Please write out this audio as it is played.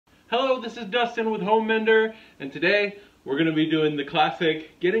Hello, this is Dustin with Home Mender, and today we're going to be doing the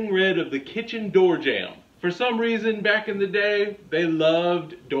classic getting rid of the kitchen door jamb. For some reason, back in the day, they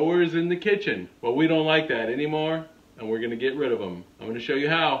loved doors in the kitchen. Well, we don't like that anymore, and we're going to get rid of them. I'm going to show you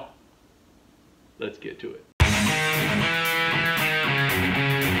how. Let's get to it.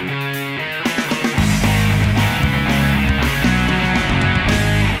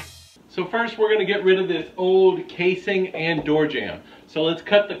 So first we're going to get rid of this old casing and door jamb. So let's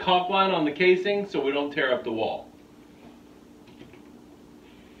cut the caulk line on the casing so we don't tear up the wall.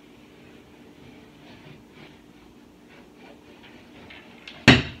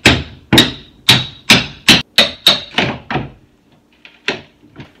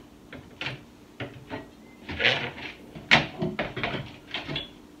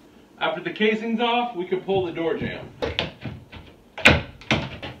 After the casing's off, we can pull the door jamb.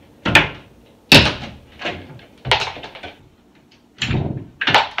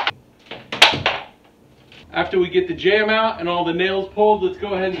 After we get the jamb out and all the nails pulled, let's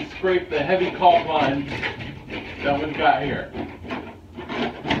go ahead and scrape the heavy caulk line that we've got here.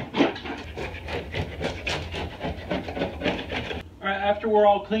 Alright, after we're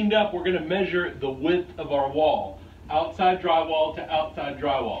all cleaned up, we're going to measure the width of our wall. Outside drywall to outside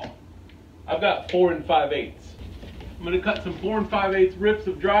drywall. I've got 4 5/8. I'm going to cut some 4 5/8 rips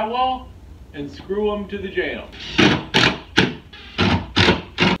of drywall and screw them to the jamb.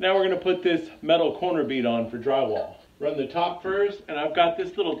 Now we're going to put this metal corner bead on for drywall. Run the top first, and I've got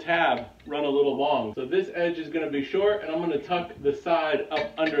this little tab run a little long. So this edge is going to be short, and I'm going to tuck the side up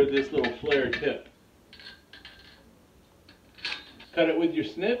under this little flare tip. Cut it with your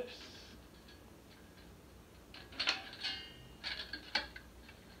snips.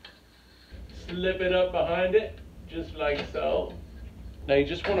 Slip it up behind it, just like so. Now you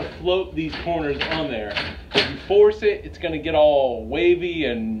just want to float these corners on there. If you force it, it's going to get all wavy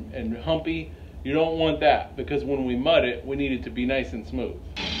and humpy. You don't want that, because when we mud it, we need it to be nice and smooth.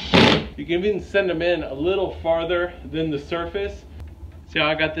 You can even send them in a little farther than the surface. See how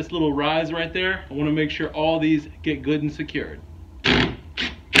I got this little rise right there? I want to make sure all these get good and secured.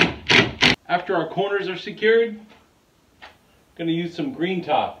 After our corners are secured, I'm going to use some green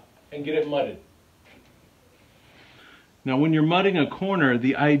top and get it mudded. Now when you're mudding a corner,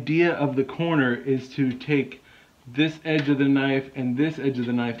 the idea of the corner is to take this edge of the knife and this edge of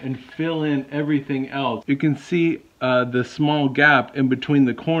the knife and fill in everything else. You can see the small gap in between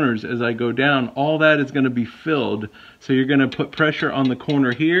the corners as I go down. All that is going to be filled. So you're going to put pressure on the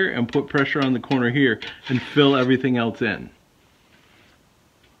corner here and put pressure on the corner here and fill everything else in.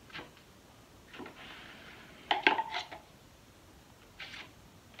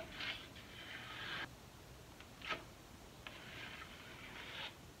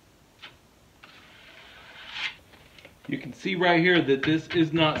 You can see right here that this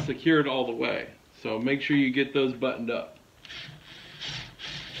is not secured all the way, so make sure you get those buttoned up.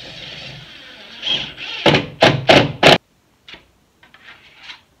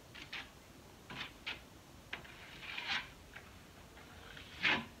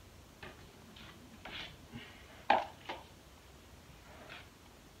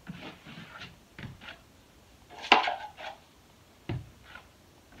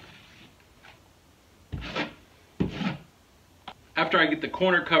 After I get the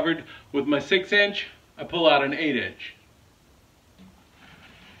corner covered with my 6-inch, I pull out an 8-inch.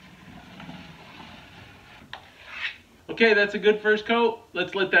 Okay, that's a good first coat.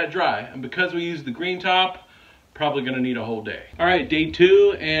 Let's let that dry. And because we use the green top, probably gonna need a whole day. All right, day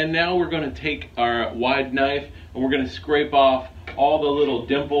 2, and now we're gonna take our wide knife and we're gonna scrape off all the little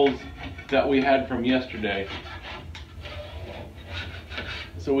dimples that we had from yesterday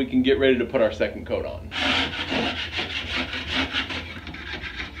so we can get ready to put our second coat on.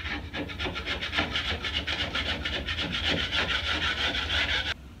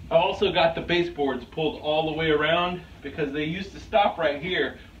 I also got the baseboards pulled all the way around because they used to stop right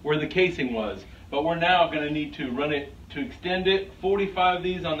here where the casing was. But we're now going to need to run it to extend it, 45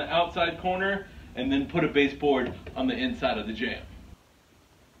 these on the outside corner, and then put a baseboard on the inside of the jamb.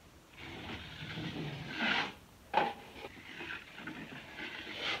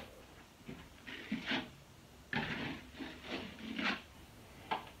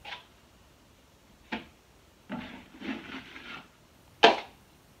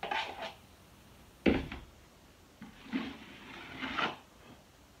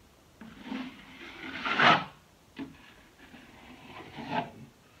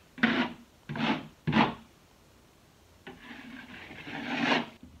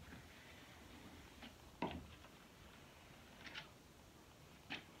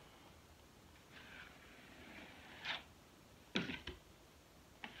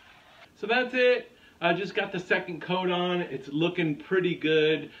 So that's it. I just got the second coat on. It's looking pretty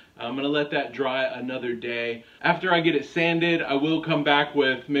good. I'm gonna let that dry another day. After I get it sanded, I will come back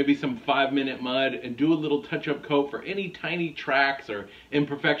with maybe some 5-minute mud and do a little touch-up coat for any tiny tracks or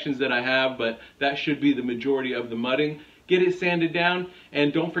imperfections that I have, but that should be the majority of the mudding. Get it sanded down,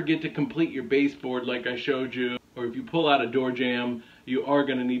 and don't forget to complete your baseboard like I showed you. Or if you pull out a door jamb, you are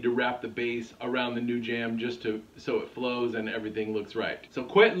going to need to wrap the base around the new jamb just so it flows and everything looks right. So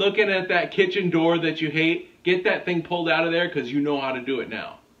quit looking at that kitchen door that you hate. Get that thing pulled out of there because you know how to do it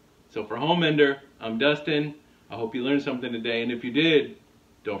now. So for Home Mender, I'm Dustin. I hope you learned something today, and if you did,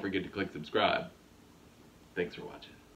 don't forget to click subscribe. Thanks for watching.